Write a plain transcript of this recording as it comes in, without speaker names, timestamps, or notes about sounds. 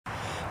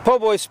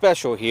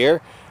PoBoySpecial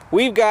here.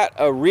 We've got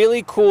a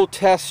really cool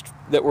test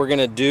that we're going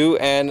to do,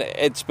 and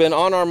it's been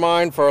on our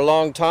mind for a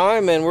long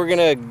time, and we're going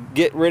to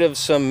get rid of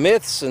some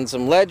myths and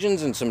some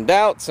legends and some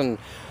doubts. And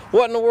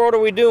what in the world are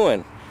we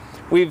doing?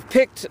 We've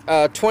picked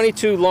a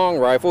 22 long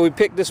rifle. We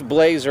picked this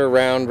Blazer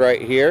round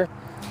right here,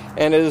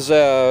 and it is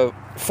a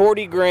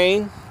 40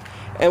 grain.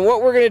 And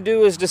what we're going to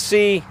do is to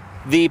see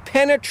the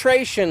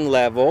penetration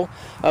level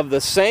of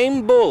the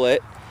same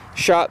bullet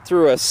shot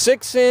through a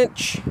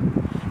 6-inch,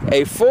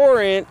 a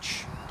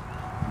 4-inch,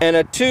 and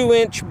a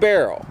 2-inch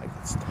barrel.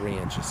 It's 3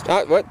 inches.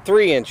 What?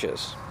 3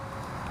 inches.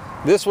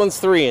 This one's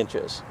 3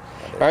 inches.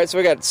 All right, so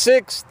we got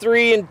 6,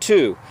 3, and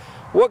 2.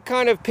 What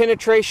kind of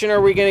penetration are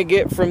we going to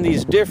get from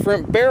these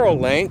different barrel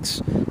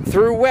lengths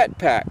through wet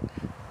pack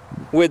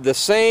with the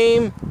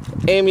same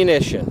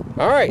ammunition?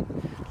 All right,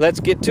 let's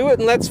get to it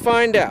and let's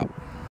find out.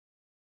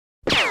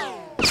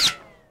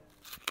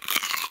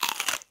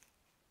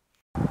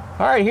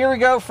 All right, here we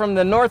go from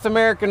the North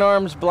American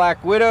Arms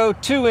Black Widow,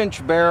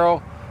 2-inch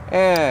barrel,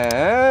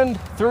 and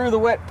through the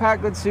wet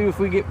pack. Let's see if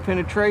we get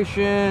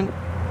penetration.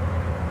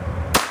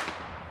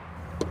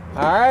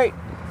 All right,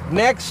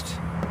 next.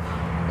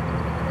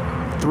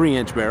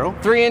 3-inch barrel.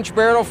 3-inch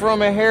barrel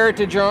from a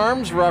Heritage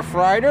Arms Rough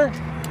Rider.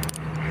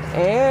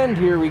 And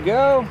here we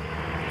go.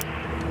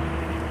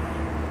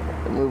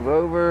 Move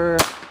over.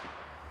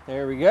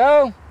 There we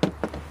go.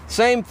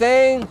 Same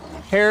thing.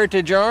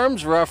 Heritage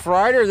Arms Rough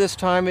Rider. This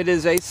time it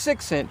is a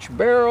 6-inch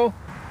barrel.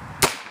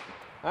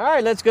 All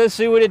right, let's go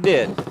see what it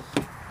did.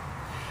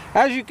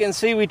 As you can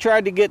see, we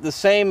tried to get the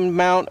same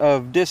amount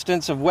of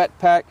distance of wet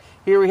pack.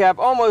 Here we have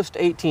almost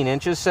 18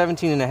 inches,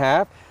 17 and a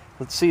half.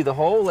 Let's see the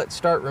hole. Let's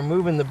start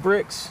removing the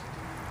bricks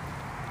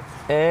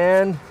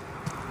and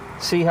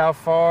see how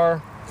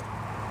far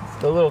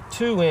the little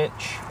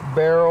 2-inch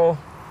barrel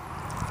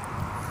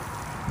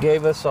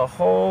gave us a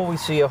hole. We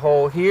see a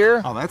hole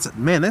here. Oh, that's a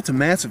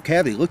massive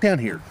cavity. Look down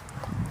here.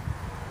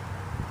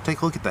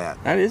 Take a look at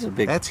that. That is a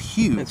big. That's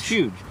huge. That's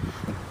huge.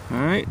 All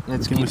right,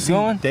 let's Can keep we see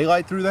going.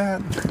 daylight through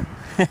that?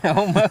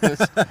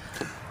 Almost. All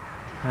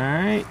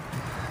right.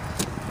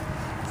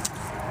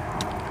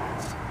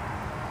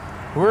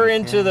 We're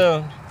into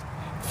the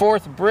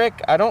 4th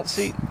brick. I don't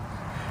see.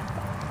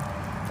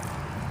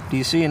 Do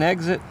you see an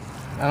exit?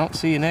 I don't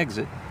see an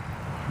exit.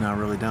 No, I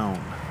really don't.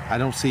 I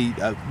don't see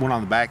one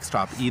on the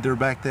backstop either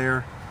back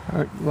there.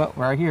 Well,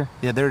 right here.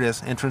 Yeah, there it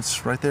is.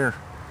 Entrance right there.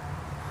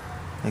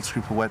 Next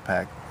group of wet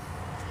pack.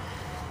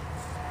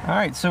 All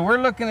right, so we're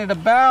looking at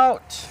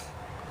about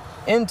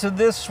into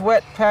this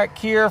wet pack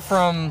here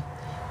from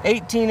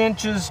 18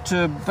 inches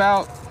to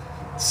about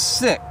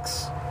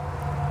 6.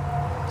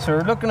 So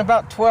we're looking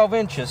about 12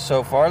 inches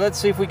so far. Let's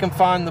see if we can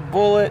find the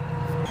bullet.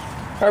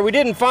 All right, we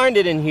didn't find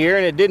it in here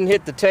and it didn't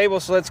hit the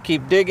table, so let's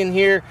keep digging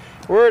here.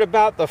 We're at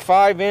about the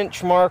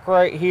 5-inch mark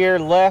right here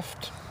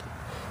left.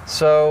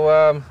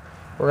 So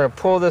we're gonna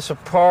pull this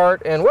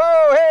apart and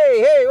whoa,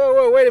 hey,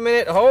 whoa, wait a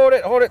minute, hold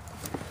it.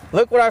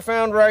 Look what I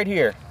found right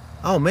here.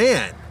 Oh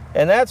man.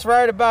 And that's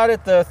right about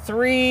at the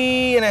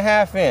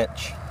 3.5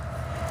 inch.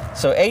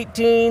 So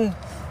 18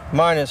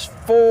 minus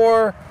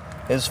 4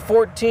 is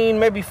 14,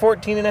 maybe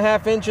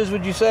 14.5 inches,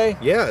 would you say?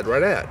 Yeah,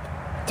 right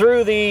at.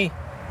 Through the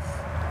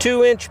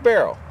 2-inch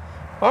barrel.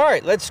 All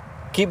right, let's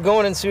keep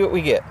going and see what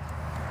we get.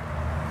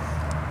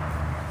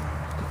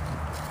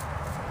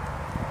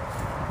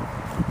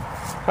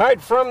 All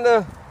right, from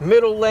the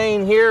middle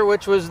lane here,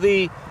 which was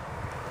the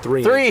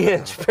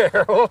 3-inch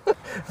barrel,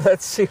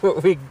 let's see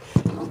what we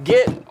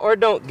get or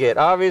don't get.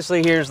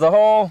 Obviously, here's the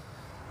hole.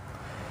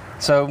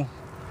 So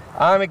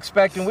I'm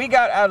expecting, we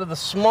got out of the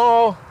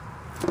small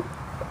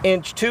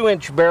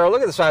 2-inch barrel.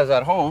 Look at the size of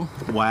that hole.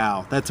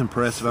 Wow, that's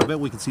impressive. I bet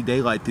we can see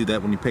daylight through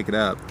that when you pick it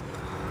up.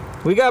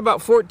 We got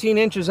about 14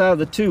 inches out of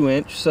the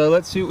 2-inch, so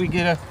let's see what we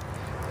get.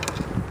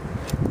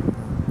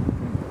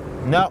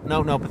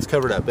 Nope, it's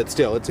covered up, but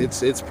still,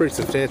 it's pretty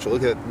substantial.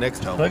 Look at the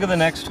next hole. Look at the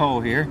next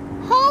hole here.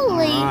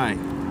 Holy! All right.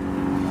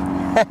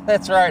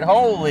 That's right,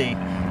 holy.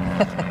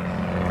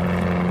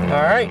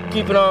 All right,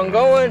 keep it on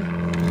going.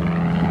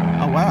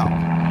 Oh wow.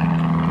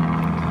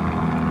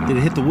 Did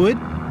it hit the wood?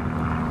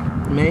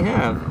 May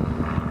have.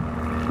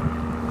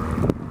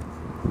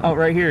 Oh,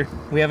 right here.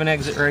 We have an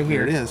exit right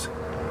here. There it is.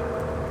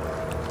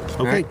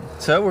 Okay. Right,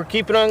 so we're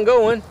keeping on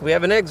going. We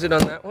have an exit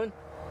on that one.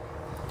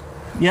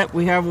 Yep,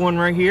 we have one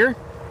right here.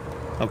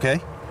 Okay.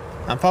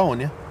 I'm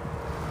following you.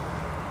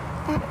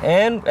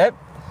 And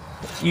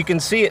you can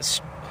see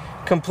it's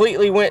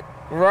completely went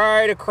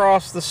right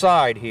across the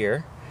side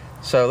here.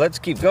 So let's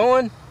keep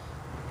going.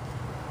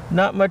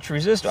 Not much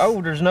resistance.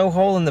 Oh, there's no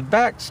hole in the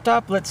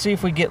backstop. Let's see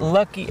if we get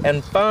lucky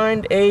and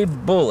find a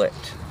bullet.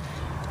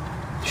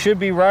 Should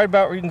be right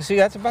about where you can see.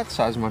 That's about the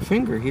size of my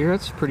finger here.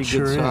 That's a pretty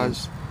good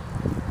size.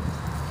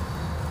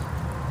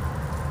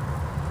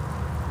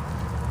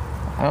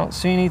 I don't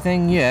see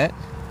anything yet.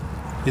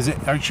 Is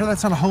it? Are you sure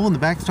that's not a hole in the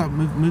backstop?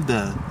 Move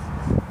the.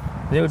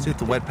 It would, see if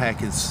the wet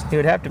pack is. It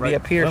would have to be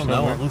up here somewhere.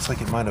 No, it looks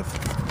like it might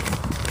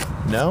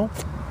have. No,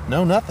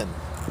 nothing.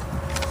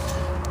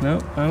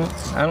 Nope,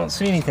 I don't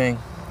see anything.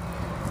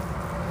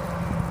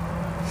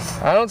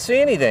 I don't see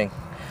anything.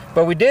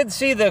 But we did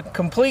see the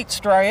complete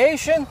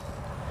striation,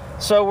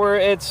 so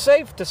it's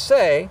safe to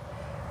say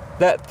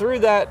that through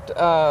that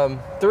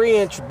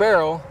 3-inch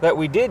barrel that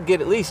we did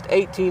get at least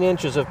 18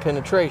 inches of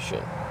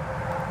penetration.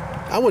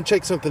 I want to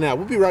check something out.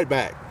 We'll be right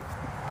back.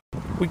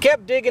 We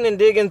kept digging and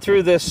digging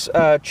through this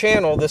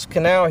channel, this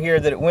canal here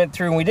that it went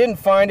through, and we didn't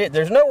find it.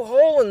 There's no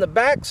hole in the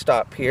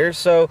backstop here,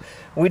 so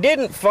we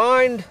didn't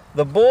find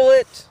the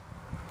bullet.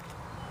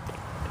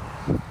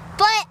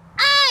 But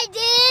I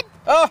did!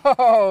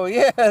 Oh,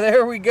 yeah,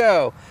 there we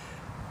go.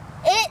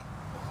 It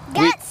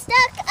got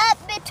stuck up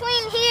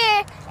between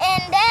here,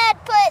 and Dad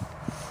put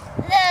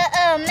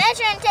the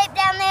measuring tape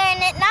down there,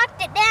 and it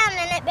knocked it down,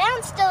 and it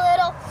bounced a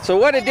little. So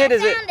what it did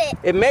is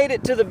it made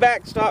it to the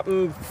backstop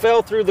and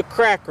fell through the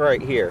crack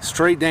right here.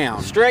 Straight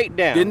down. Straight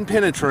down. Didn't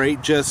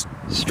penetrate, just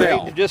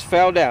fell. It just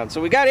fell down. So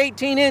we got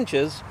 18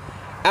 inches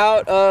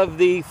out of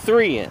the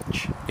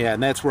 3-inch. Yeah,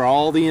 and that's where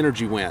all the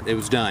energy went. It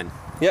was done.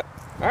 Yep.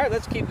 All right,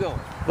 let's keep going.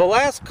 The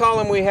last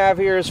column we have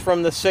here is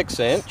from the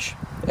 6-inch.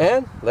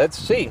 And let's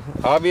see.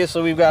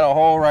 Obviously, we've got a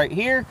hole right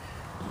here.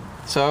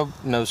 So,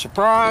 no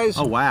surprise.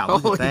 Oh, wow.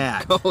 Look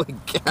at that. Holy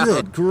cow.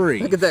 Good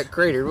grief. Look at that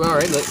crater. All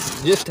right,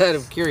 just out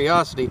of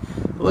curiosity,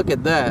 look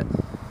at that.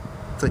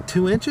 It's like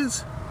 2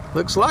 inches?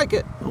 Looks like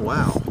it. Oh,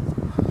 wow.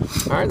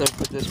 All right, let's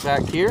put this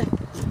back here.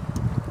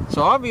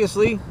 So,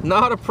 obviously,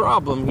 not a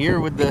problem here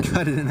with the...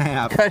 Cut it in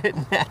half. Cut it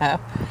in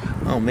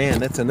half. Oh, man,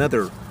 that's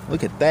another...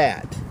 Look at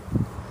that.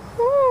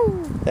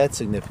 Woo. That's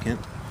significant.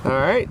 All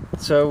right,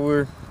 so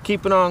we're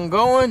keeping on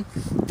going.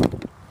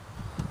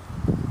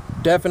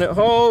 Definite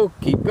hole,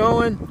 keep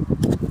going.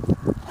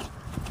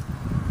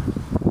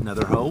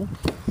 Another hole.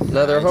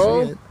 Another I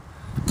hole.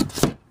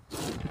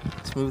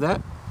 Let's move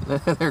that.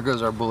 There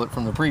goes our bullet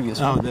from the previous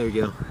one. Oh, there we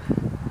go.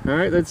 All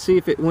right, let's see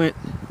if it went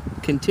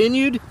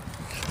continued.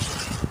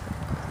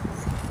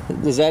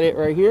 Is that it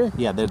right here?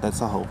 Yeah, that's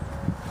the hole.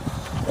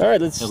 All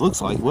right, let's... It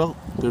looks like, well,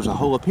 there's a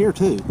hole up here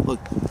too. Look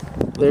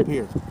up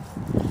here.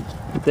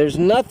 There's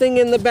nothing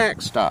in the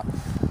backstop.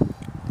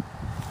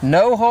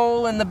 No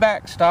hole in the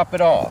backstop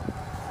at all.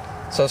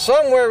 So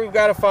somewhere we've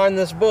got to find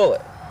this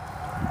bullet.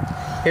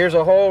 Here's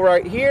a hole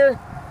right here.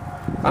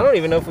 I don't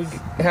even know if we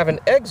have an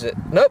exit.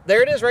 Nope,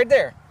 there it is right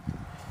there.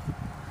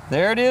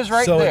 There it is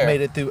right there. So it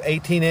made it through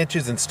 18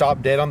 inches and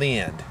stopped dead on the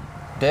end.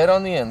 Dead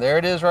on the end. There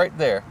it is right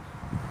there.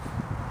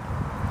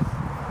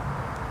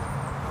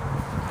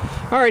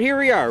 All right, here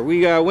we are.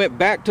 We went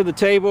back to the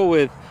table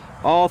with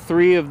all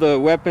 3 of the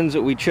weapons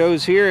that we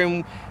chose here,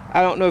 and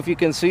I don't know if you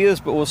can see this,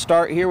 but we'll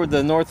start here with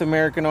the North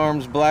American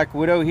Arms Black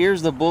Widow.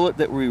 Here's the bullet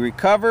that we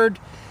recovered,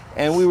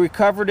 and we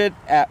recovered it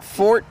at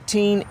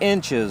 14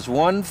 inches,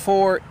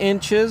 14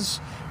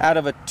 inches out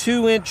of a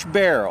 2-inch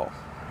barrel.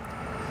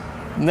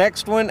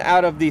 Next one,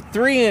 out of the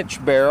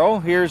 3-inch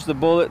barrel, here's the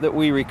bullet that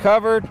we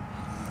recovered,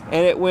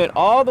 and it went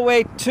all the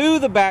way to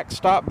the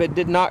backstop, but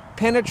did not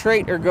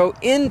penetrate or go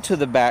into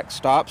the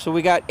backstop, so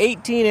we got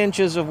 18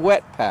 inches of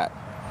wet pack.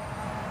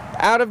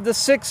 Out of the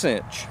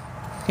 6-inch,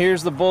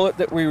 here's the bullet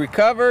that we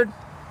recovered.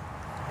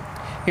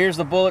 Here's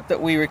the bullet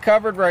that we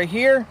recovered right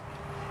here.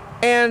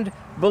 And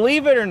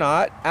believe it or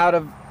not, out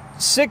of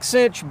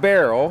 6-inch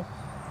barrel,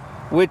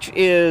 which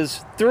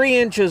is 3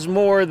 inches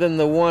more than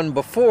the one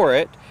before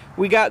it,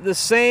 we got the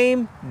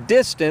same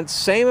distance,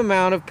 same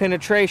amount of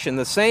penetration,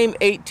 the same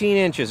 18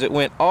 inches. It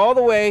went all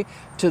the way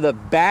to the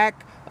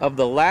back of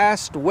the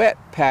last wet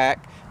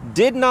pack,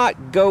 did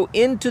not go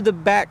into the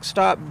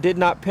backstop, did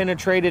not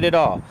penetrate it at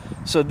all.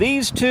 So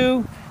these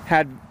two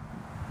had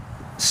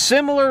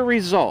similar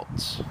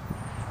results.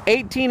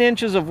 18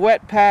 inches of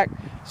wet pack.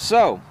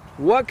 So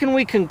what can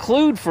we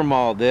conclude from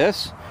all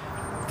this?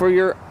 For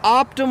your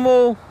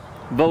optimal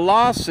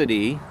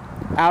velocity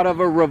out of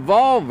a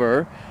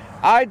revolver,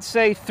 I'd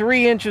say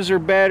 3 inches or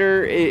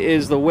better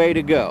is the way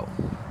to go.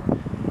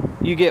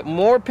 You get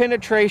more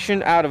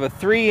penetration out of a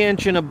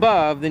 3-inch and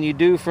above than you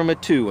do from a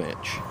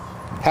 2-inch.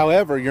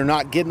 However, you're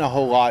not getting a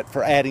whole lot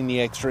for adding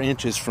the extra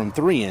inches from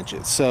 3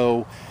 inches.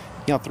 So,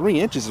 you know, 3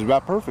 inches is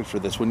about perfect for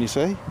this, wouldn't you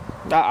say?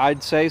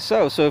 I'd say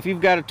so. So if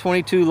you've got a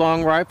 22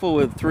 long rifle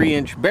with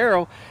 3-inch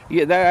barrel,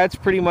 yeah, that's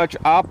pretty much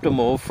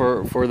optimal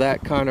for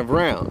that kind of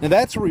round. Now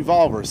that's a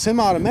revolver.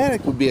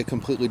 Semi-automatic would be a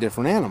completely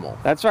different animal.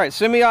 That's right.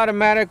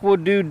 Semi-automatic will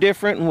do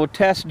different and will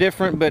test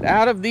different, but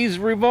out of these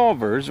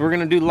revolvers, we're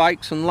going to do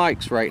likes and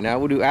likes right now.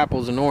 We'll do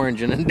apples and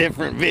orange in a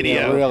different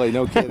video. Yeah, really,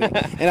 no kidding.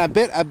 And I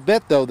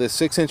bet though this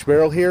 6-inch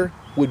barrel here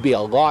would be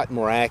a lot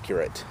more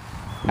accurate.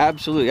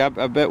 Absolutely. I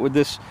bet with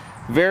this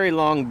very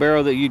long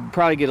barrel that you'd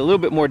probably get a little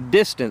bit more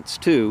distance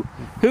too.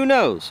 Who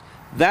knows?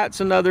 That's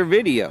another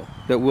video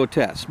that we'll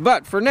test.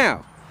 But for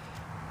now,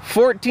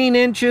 14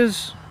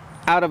 inches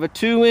out of a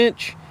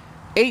 2-inch,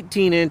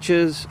 18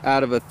 inches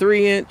out of a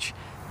 3-inch,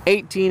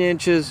 18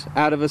 inches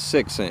out of a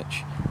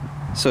 6-inch.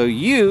 So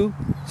you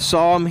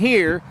saw them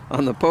here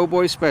on the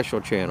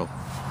PoBoySpecial channel.